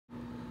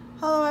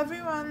Hello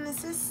everyone,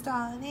 this is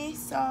Stelanie.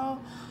 So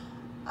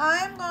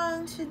I'm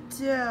going to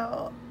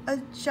do a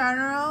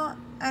general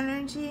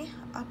energy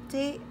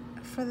update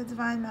for the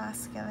Divine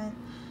Masculine.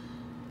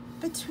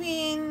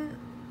 Between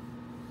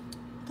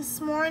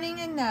this morning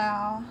and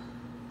now,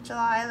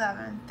 July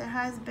 11th, there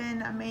has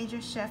been a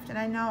major shift, and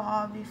I know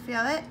all of you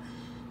feel it.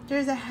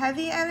 There's a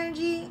heavy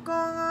energy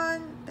going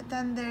on, but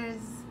then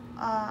there's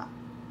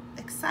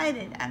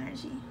excited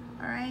energy,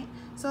 alright?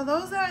 So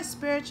those that are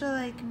spiritual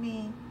like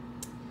me,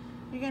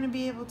 you're going to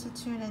be able to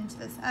tune into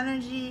this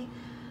energy.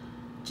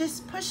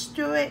 Just push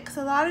through it, because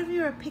a lot of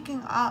you are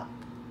picking up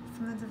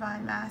from the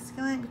Divine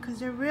Masculine,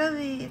 because you're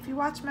really, if you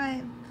watch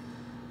my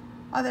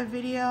other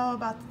video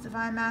about the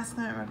Divine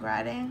Masculine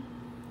regretting,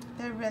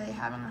 they're really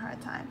having a hard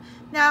time.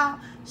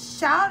 Now,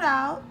 shout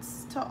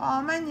outs to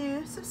all my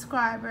new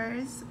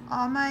subscribers,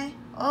 all my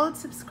old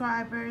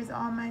subscribers,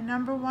 all my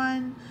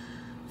 #1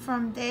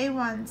 from day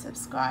one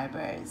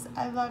subscribers.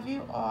 I love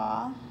you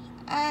all.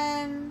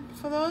 And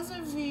for those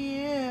of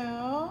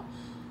you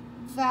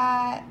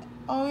that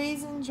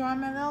always enjoy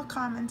my little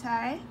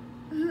commentary,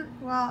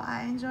 well,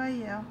 I enjoy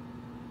you.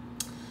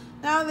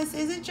 Now, this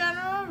is a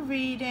general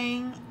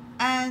reading,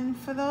 and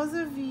for those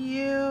of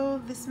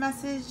you, this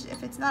message,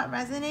 if it's not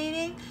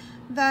resonating,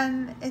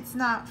 then it's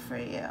not for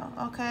you,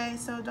 okay?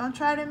 So don't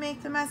try to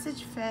make the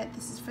message fit.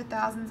 This is for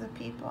thousands of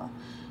people.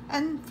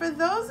 And for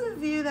those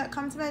of you that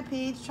come to my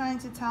page trying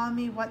to tell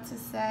me what to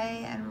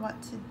say and what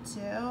to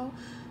do,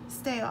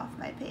 stay off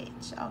my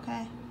page,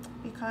 okay?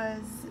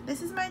 Because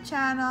this is my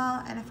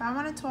channel, and if I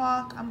want to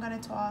talk, I'm going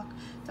to talk.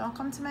 Don't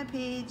come to my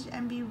page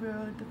and be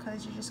rude,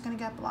 because you're just going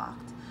to get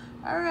blocked.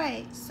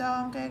 Alright, so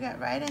I'm going to get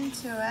right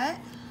into it.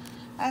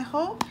 I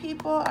hope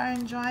people are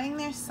enjoying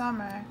their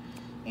summer.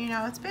 You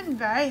know, it's been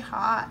very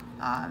hot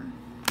in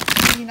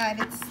the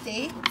United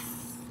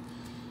States.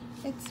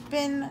 It's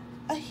been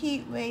a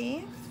heat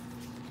wave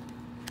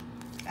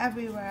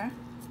everywhere.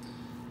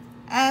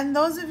 And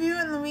those of you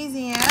in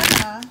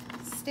Louisiana,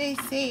 stay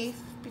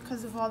safe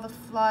because of all the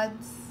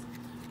floods.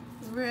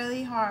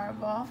 Really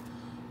horrible.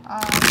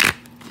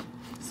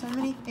 So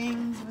many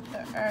things with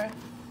the earth.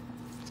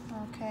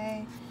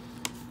 Okay,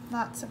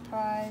 not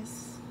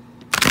surprised.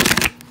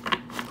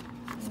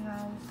 You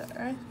know, with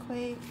the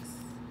earthquakes,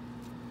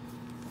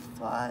 the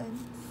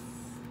floods.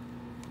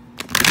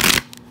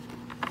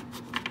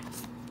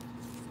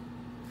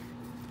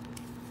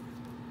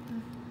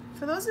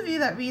 For those of you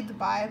that read the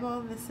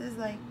Bible, this is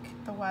like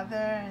the weather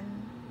and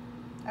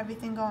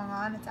everything going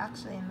on. It's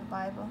actually in the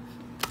Bible.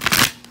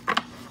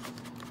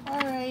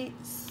 Alright,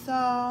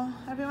 so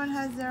everyone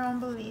has their own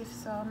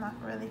beliefs, so I'm not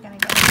really going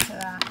to get into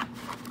that.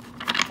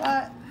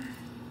 But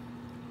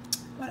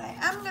what I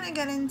am going to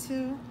get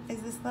into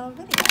is this little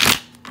video.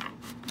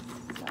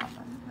 So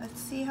let's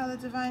see how the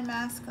Divine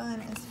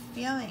Masculine is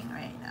feeling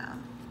right now.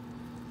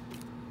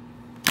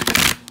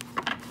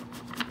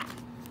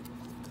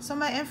 So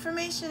my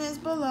information is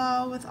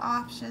below with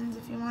options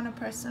if you want a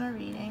personal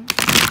reading.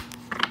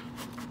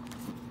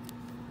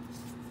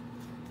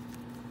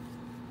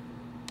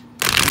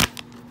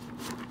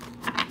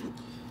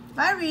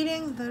 My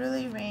readings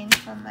literally range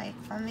from like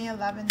only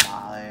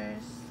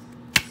 $11,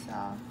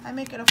 so I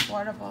make it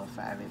affordable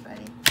for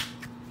everybody.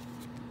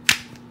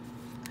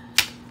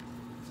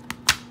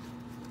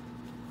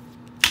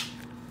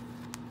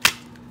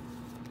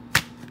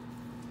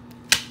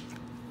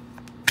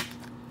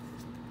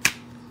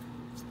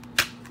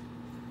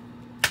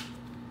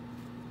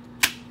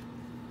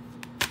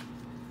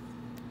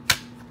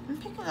 I'm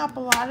picking up a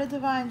lot of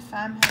Divine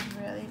Femme have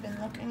really been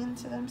looking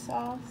into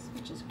themselves,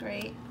 which is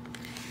great.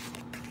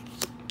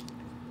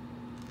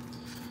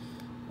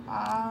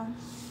 Wow,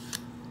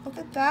 look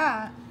at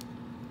that.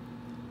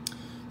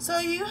 So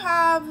you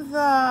have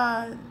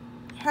the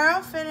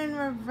Hierophant in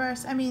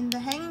reverse, the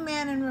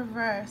Hangman in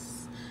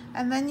reverse,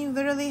 and then you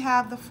literally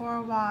have the Four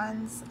of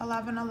Wands,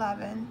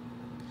 11/11.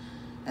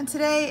 And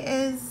today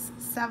is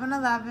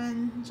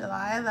 7/11,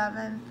 July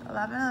 11th,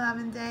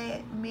 11/11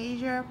 day,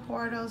 major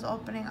portals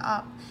opening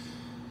up.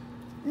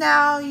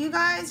 Now, you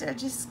guys are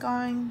just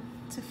going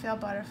to feel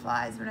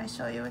butterflies when I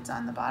show you what's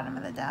on the bottom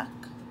of the deck.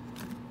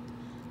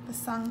 The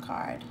Sun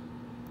card.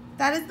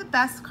 That is the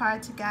best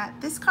card to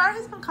get. This card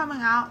has been coming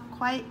out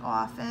quite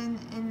often,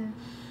 and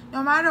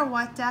no matter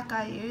what deck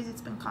I use, it's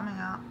been coming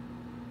out.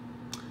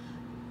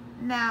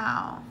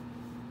 Now,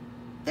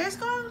 there's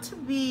going to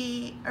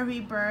be a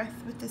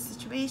rebirth with this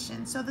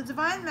situation. So the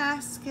Divine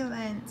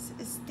Masculine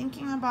is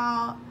thinking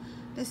about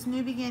this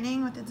new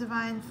beginning with the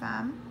Divine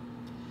Femme.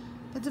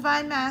 The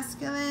Divine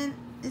Masculine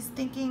is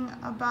thinking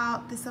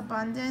about this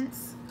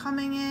abundance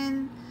coming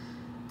in.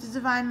 The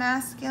Divine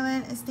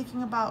Masculine is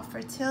thinking about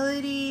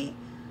fertility.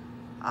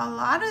 A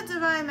lot of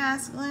Divine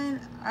Masculine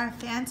are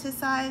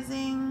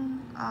fantasizing.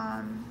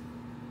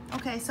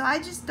 Okay, so I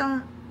just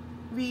don't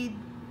read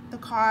the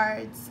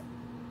cards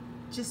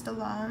just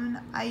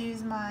alone. I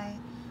use my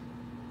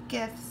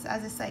gifts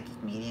as a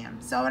psychic medium.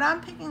 So what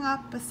I'm picking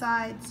up,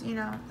 besides, you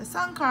know, the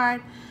Sun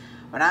card,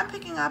 what I'm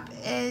picking up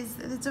is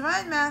the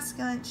Divine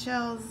Masculine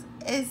chills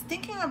is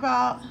thinking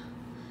about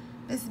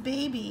this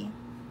baby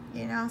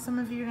You know, some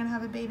of you are going to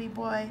have a baby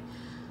boy.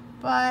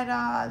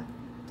 But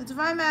the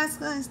Divine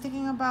Masculine is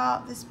thinking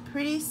about this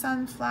pretty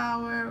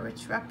sunflower,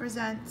 which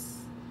represents,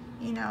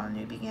 you know,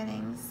 new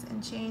beginnings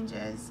and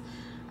changes.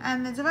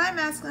 And the Divine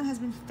Masculine has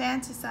been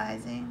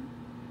fantasizing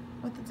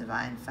with the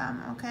Divine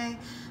Femme, okay?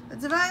 The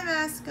Divine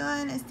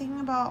Masculine is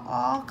thinking about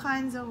all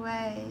kinds of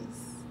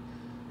ways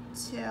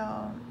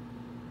to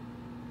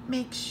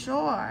make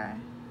sure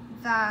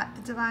that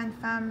the Divine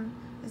Femme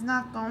is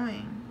not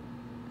going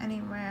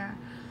anywhere.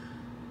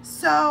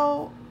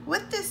 So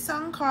with this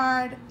Sun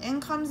card,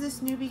 in comes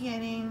this new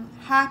beginning,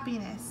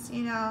 happiness,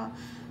 you know,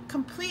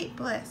 complete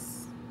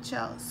bliss,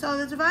 chill. So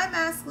the Divine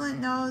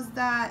Masculine knows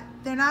that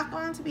they're not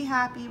going to be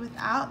happy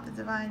without the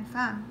Divine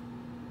Femme.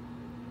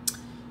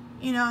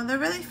 You know, they're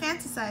really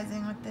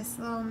fantasizing with this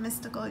little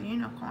mystical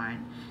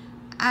unicorn.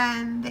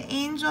 And the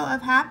angel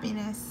of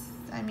happiness,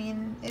 I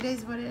mean, it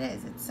is what it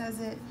is. It says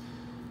it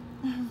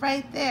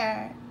right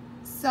there.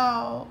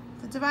 So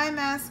the Divine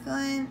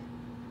Masculine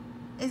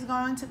is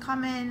going to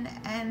come in,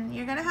 and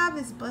you're going to have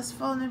this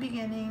blissful new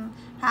beginning,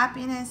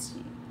 happiness.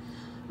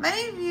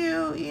 Many of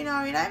you, you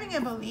know, you're not even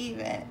going to believe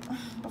it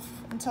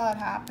until it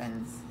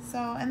happens.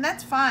 So, and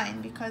that's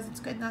fine, because it's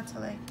good not to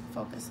like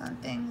focus on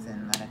things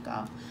and let it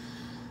go.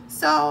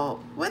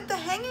 So with the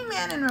Hanging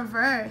Man in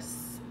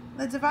reverse,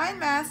 the Divine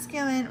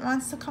Masculine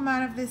wants to come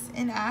out of this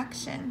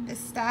inaction, this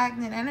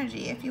stagnant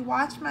energy. If you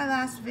watch my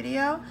last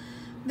video,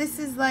 this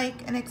is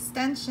like an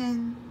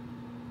extension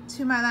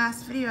to my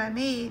last video I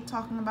made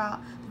talking about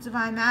the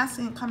Divine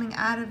Masculine coming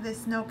out of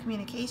this no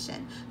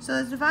communication.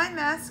 So the Divine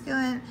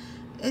Masculine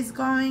is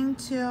going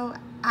to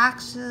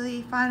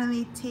actually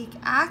finally take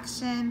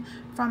action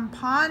from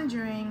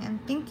pondering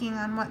and thinking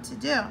on what to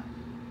do.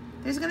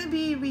 There's going to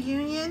be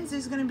reunions,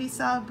 there's going to be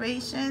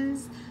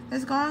celebrations,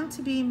 there's going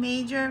to be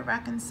major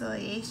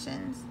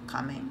reconciliations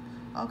coming,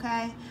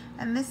 okay?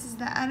 And this is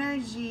the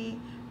energy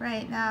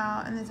right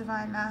now in the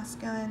Divine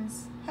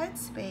Masculine's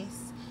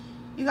headspace.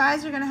 You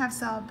guys are going to have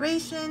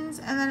celebrations,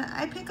 and then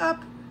I pick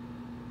up,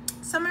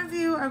 some of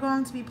you are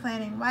going to be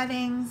planning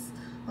weddings,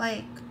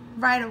 like,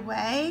 right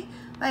away.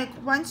 Like,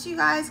 once you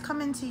guys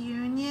come into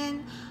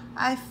union,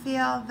 I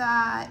feel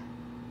that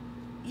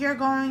you're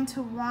going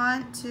to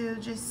want to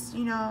just,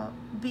 you know,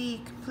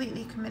 be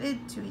completely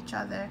committed to each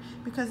other,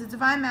 because the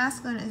Divine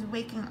Masculine is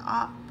waking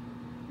up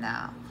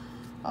now,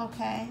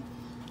 okay?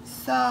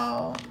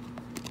 So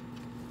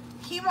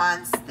he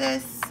wants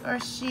this, or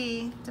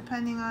she,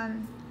 depending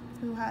on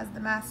who has the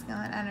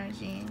masculine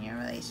energy in your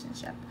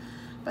relationship.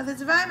 But the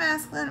Divine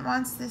Masculine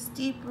wants this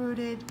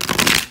deep-rooted,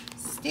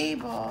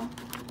 stable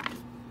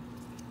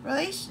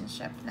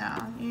relationship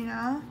now, you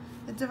know?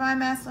 The Divine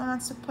Masculine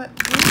wants to put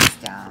roots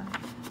down,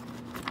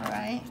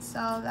 alright?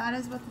 So that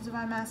is what the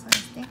Divine Masculine is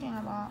thinking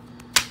about.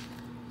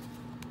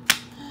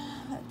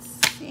 Let's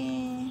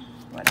see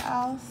what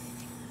else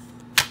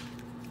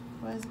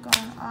was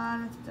going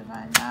on with the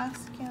Divine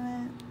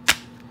Masculine.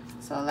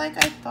 So like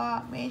I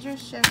thought, major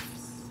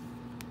shifts.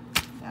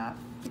 Yeah,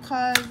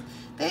 because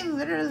they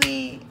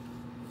literally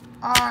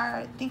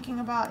are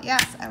thinking about,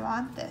 yes, I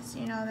want this.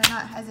 You know, they're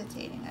not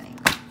hesitating anymore.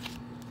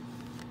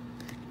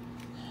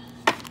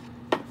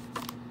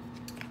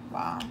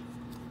 Wow.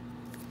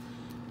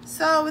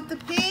 So with the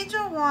Page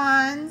of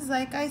Wands,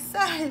 like I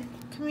said,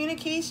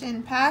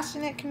 communication,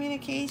 passionate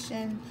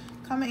communication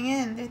coming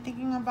in. They're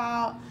thinking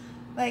about,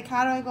 like,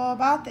 how do I go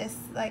about this?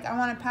 Like, I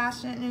want a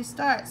passionate new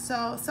start.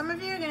 So some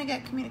of you are going to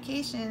get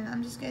communication.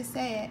 I'm just going to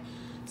say it.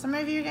 Some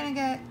of you are going to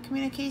get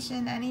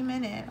communication any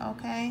minute,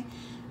 okay?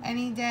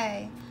 Any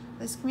day.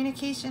 This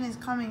communication is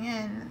coming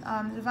in.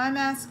 The Divine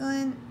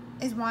Masculine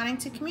is wanting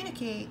to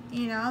communicate,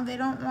 you know? They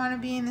don't want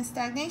to be in this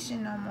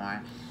stagnation no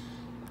more.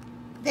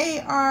 They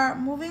are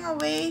moving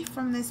away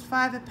from this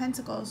Five of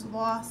Pentacles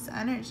lost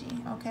energy,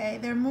 okay?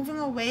 They're moving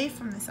away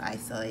from this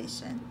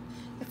isolation.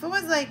 If it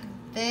was like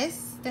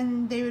this,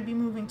 then they would be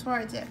moving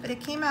towards it. But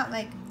it came out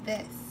like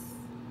this.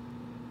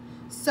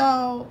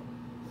 So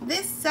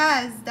this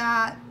says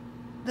that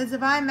the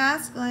Divine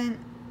Masculine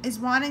is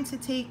wanting to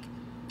take,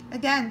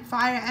 again,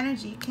 fire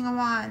energy, King of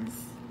Wands,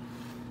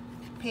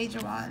 Page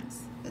of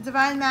Wands. The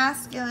Divine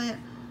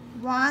Masculine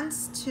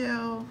wants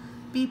to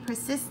be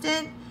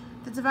persistent.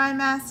 The Divine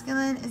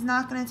Masculine is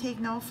not going to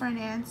take no for an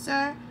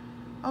answer.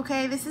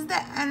 Okay, this is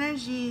the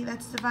energy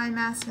that the Divine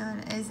Masculine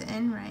is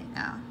in right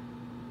now.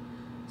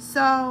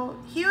 So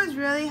he was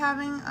really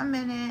having a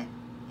minute,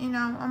 you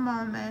know, a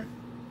moment.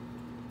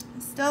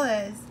 Still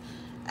is.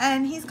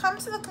 And he's come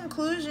to the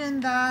conclusion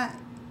that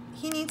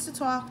he needs to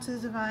talk to the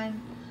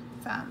Divine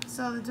Femme.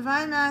 So the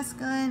Divine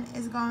Masculine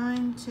is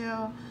going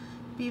to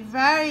be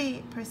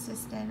very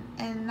persistent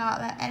and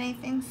not let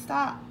anything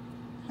stop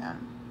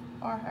him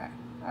or her.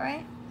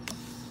 Alright?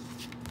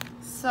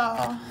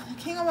 So the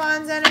King of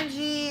Wands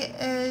energy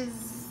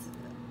is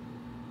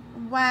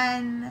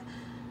when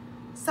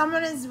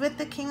someone is with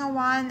the King of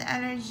Wands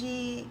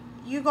energy,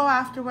 you go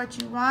after what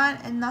you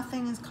want and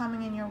nothing is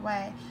coming in your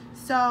way.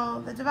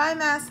 So the Divine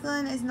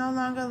Masculine is no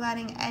longer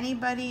letting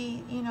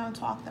anybody, you know,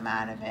 talk them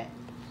out of it.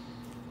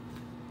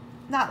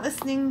 Not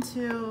listening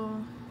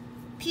to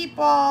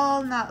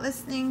people, not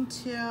listening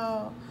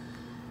to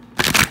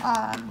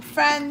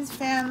friends,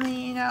 family,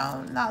 you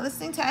know, not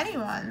listening to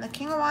anyone. The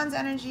King of Wands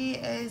energy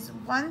is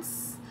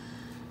once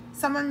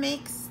someone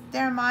makes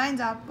their mind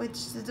up,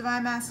 which the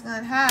Divine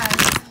Masculine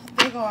has,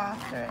 they go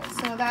after it.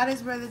 So that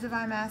is where the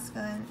Divine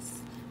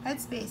Masculine's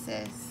headspace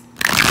is.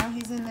 You know,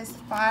 he's in this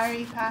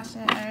fiery,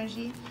 passionate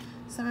energy.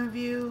 Some of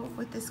you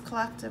with this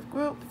collective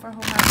group, for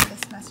whomever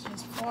this message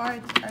is for,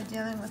 are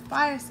dealing with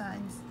fire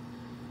signs.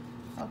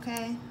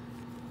 Okay?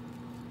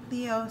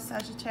 Leo,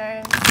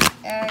 Sagittarius,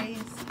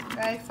 Aries,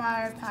 very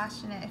fire,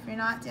 passionate. If you're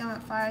not dealing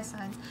with fire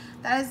signs,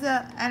 that is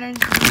the energy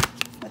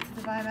that the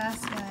Divine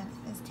Masculine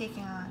is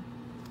taking on.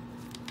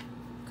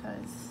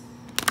 Because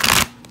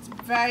it's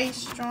very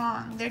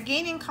strong. They're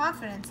gaining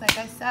confidence, like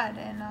I said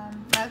in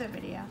the other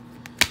video.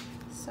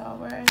 So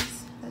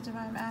where's the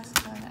Divine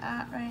Masculine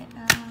at right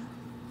now?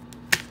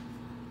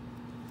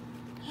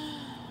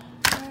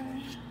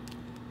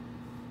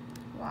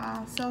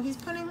 Wow, so he's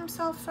putting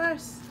himself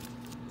first.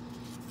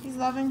 He's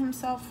loving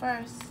himself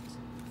first.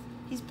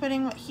 He's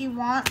putting what he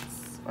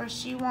wants or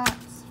she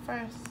wants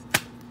first.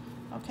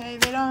 Okay,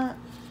 they don't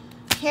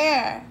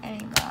care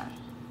anymore.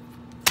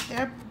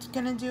 They're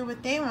gonna do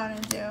what they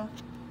want to do.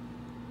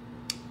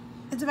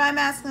 The Divine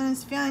Masculine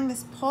is feeling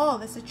this pull,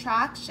 this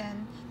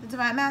attraction. The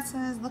Divine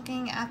Masculine is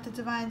looking at the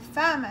Divine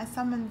Femme as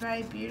someone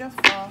very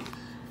beautiful.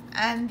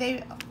 And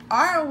they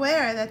are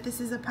aware that this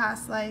is a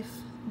past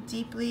life,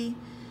 deeply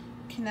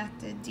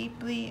connected,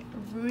 deeply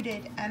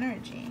rooted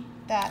energy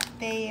that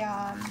they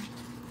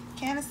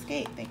can't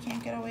escape. They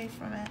can't get away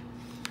from it.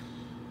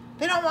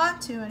 They don't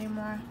want to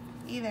anymore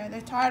either.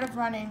 They're tired of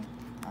running.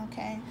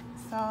 Okay,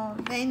 so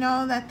they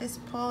know that this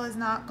pull is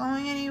not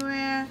going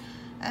anywhere,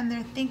 and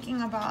they're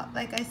thinking about,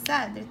 like I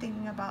said, they're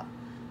thinking about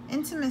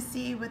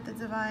intimacy with the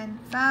Divine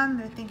Femme.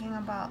 They're thinking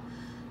about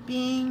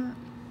being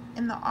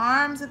in the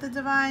arms of the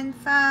Divine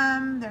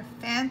Femme. They're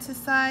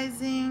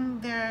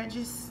fantasizing.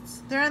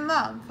 They're in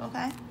love,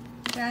 okay?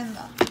 They're in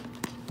love.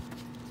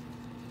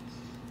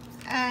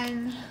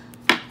 And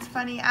it's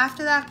funny,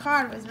 after that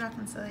card was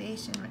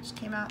reconciliation, which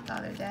came out the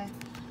other day.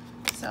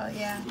 So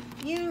yeah,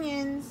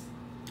 unions,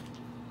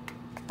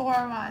 4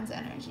 of Wands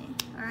energy,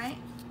 alright?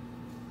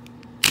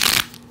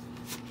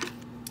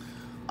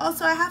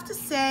 Also, I have to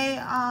say,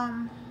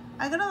 I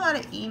get a lot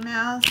of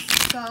emails,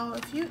 so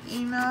if you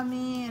email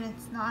me and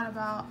it's not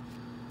about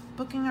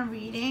booking a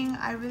reading,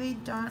 I really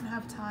don't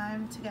have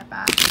time to get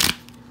back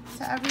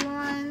to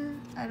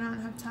everyone. I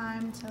don't have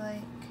time to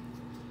like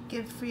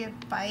give free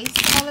advice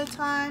all the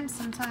time.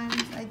 Sometimes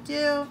I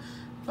do,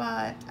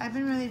 but I've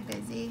been really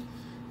busy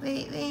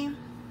lately,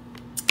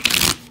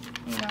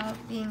 you know,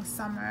 being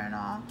summer and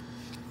all.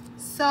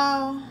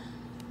 So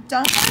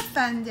don't get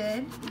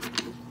offended,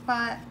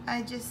 but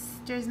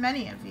there's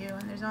many of you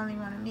and there's only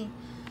one of me.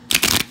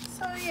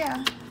 So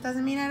yeah,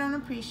 doesn't mean I don't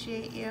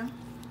appreciate you,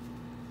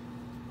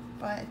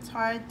 but it's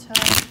hard to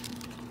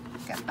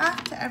get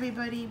back to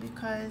everybody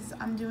because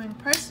I'm doing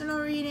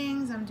personal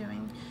readings, I'm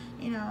doing,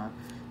 you know,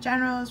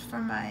 generals for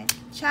my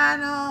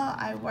channel,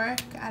 I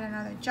work at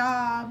another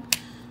job,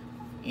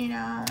 you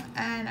know,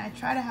 and I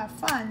try to have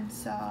fun.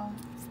 So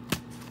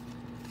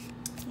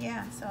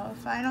yeah, so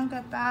if I don't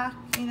get back,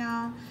 you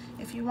know,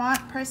 if you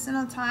want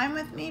personal time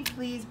with me,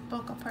 please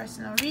book a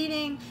personal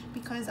reading,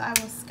 because I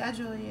will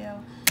schedule you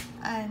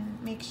and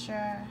make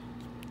sure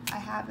I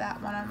have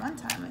that one-on-one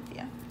time with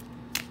you.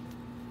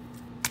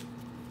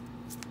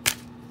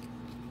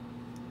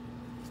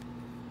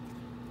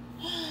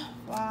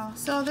 Wow,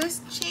 so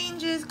there's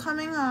changes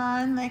coming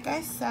on. Like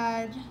I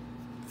said,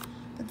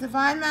 the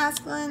Divine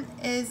Masculine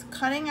is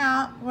cutting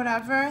out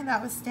whatever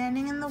that was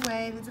standing in the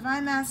way. The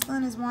Divine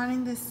Masculine is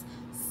wanting this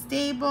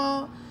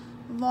stable,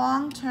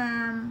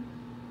 long-term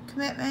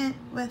commitment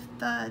with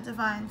the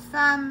Divine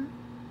Femme.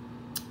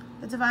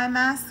 The Divine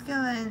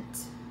Masculine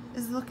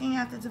is looking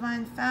at the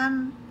Divine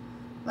Femme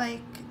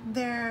like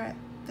they're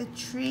the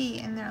tree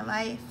in their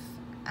life,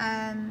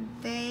 and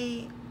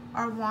they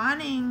are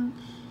wanting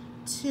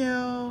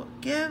to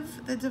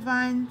give the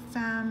Divine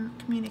Femme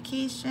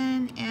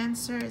communication,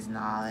 answers,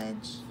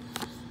 knowledge.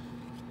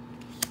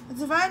 The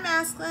Divine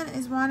Masculine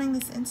is wanting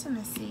this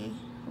intimacy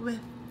with,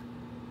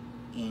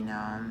 you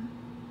know,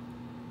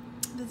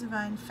 the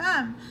Divine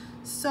Femme.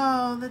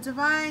 So the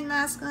Divine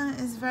Masculine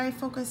is very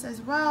focused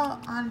as well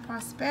on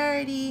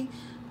prosperity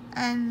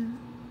and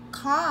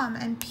calm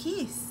and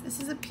peace. This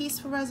is a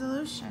peaceful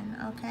resolution,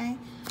 okay?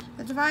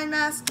 The Divine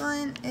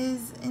Masculine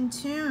is in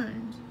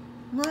tune.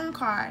 Moon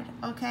card,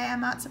 okay?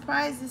 I'm not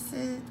surprised this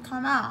has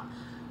come out.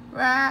 We're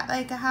at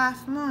like a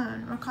half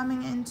moon. We're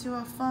coming into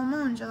a full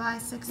moon, July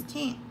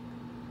 16th,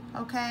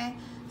 okay?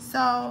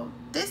 So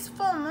this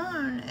full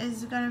moon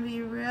is going to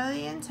be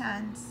really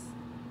intense.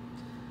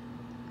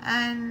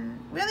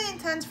 And really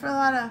intense for a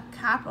lot of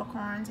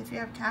Capricorns, if you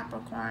have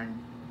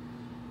Capricorn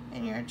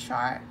in your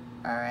chart,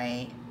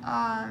 alright?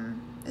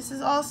 This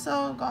is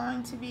also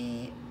going to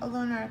be a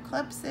lunar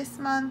eclipse this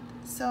month,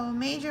 so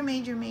major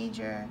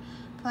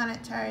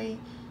planetary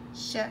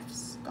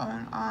shifts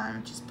going on,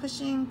 which is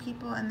pushing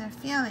people in their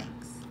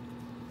feelings.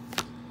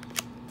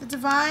 The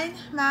divine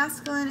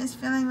masculine is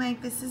feeling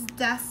like this is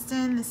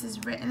destined, this is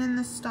written in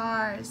the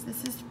stars,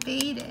 this is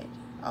fated,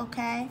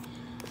 okay?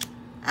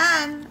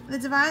 And the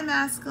divine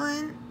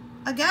masculine,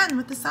 again,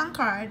 with the sun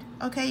card,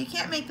 okay? You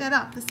can't make that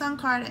up. The sun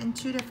card in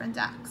 2 different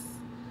decks.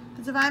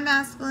 The divine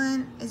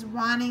masculine is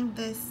wanting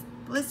this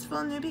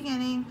blissful new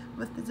beginning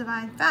with the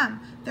divine femme.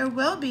 There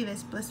will be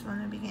this blissful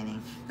new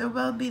beginning. There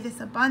will be this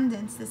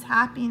abundance, this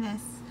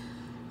happiness,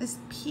 this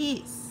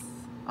peace,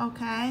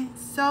 okay?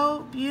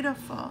 So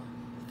beautiful.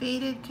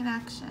 Fated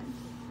connection.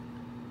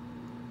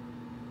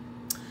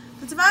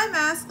 The divine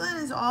masculine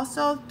is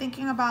also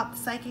thinking about the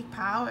psychic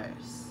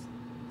powers.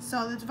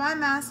 So the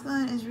divine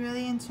masculine is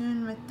really in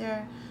tune with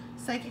their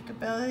psychic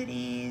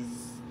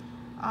abilities.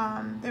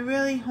 They're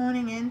really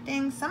honing in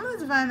things. Some of the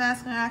divine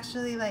masculine are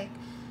actually like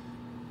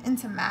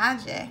into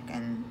magic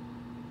and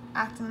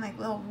acting like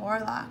little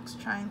warlocks,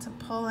 trying to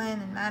pull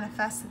in and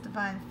manifest the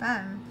divine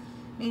femme.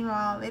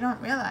 Meanwhile, they don't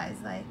realize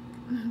like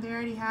they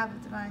already have the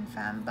divine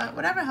femme, but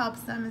whatever helps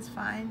them is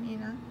fine, you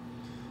know.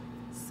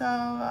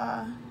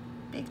 So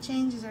big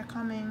changes are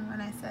coming. When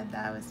I said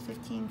that, it was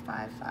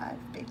 1555.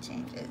 Big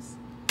changes.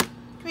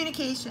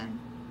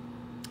 Communication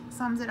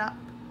sums it up.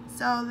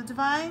 So the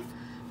divine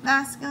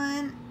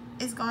masculine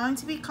is going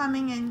to be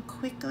coming in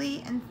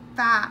quickly and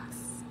fast,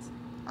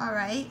 all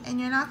right? And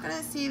you're not going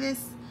to see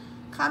this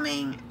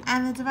coming,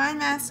 and the divine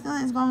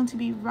masculine is going to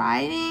be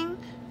riding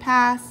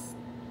past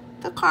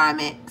the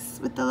karmics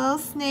with the little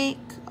snake,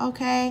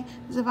 okay?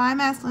 The divine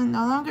masculine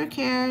no longer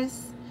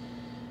cares.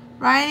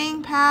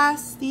 Riding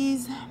past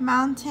these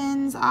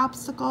mountains,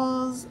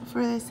 obstacles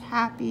for this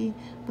happy,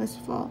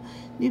 blissful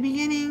new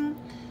beginning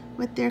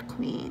with their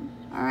queen.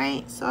 All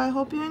right, so I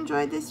hope you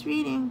enjoyed this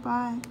reading.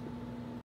 Bye.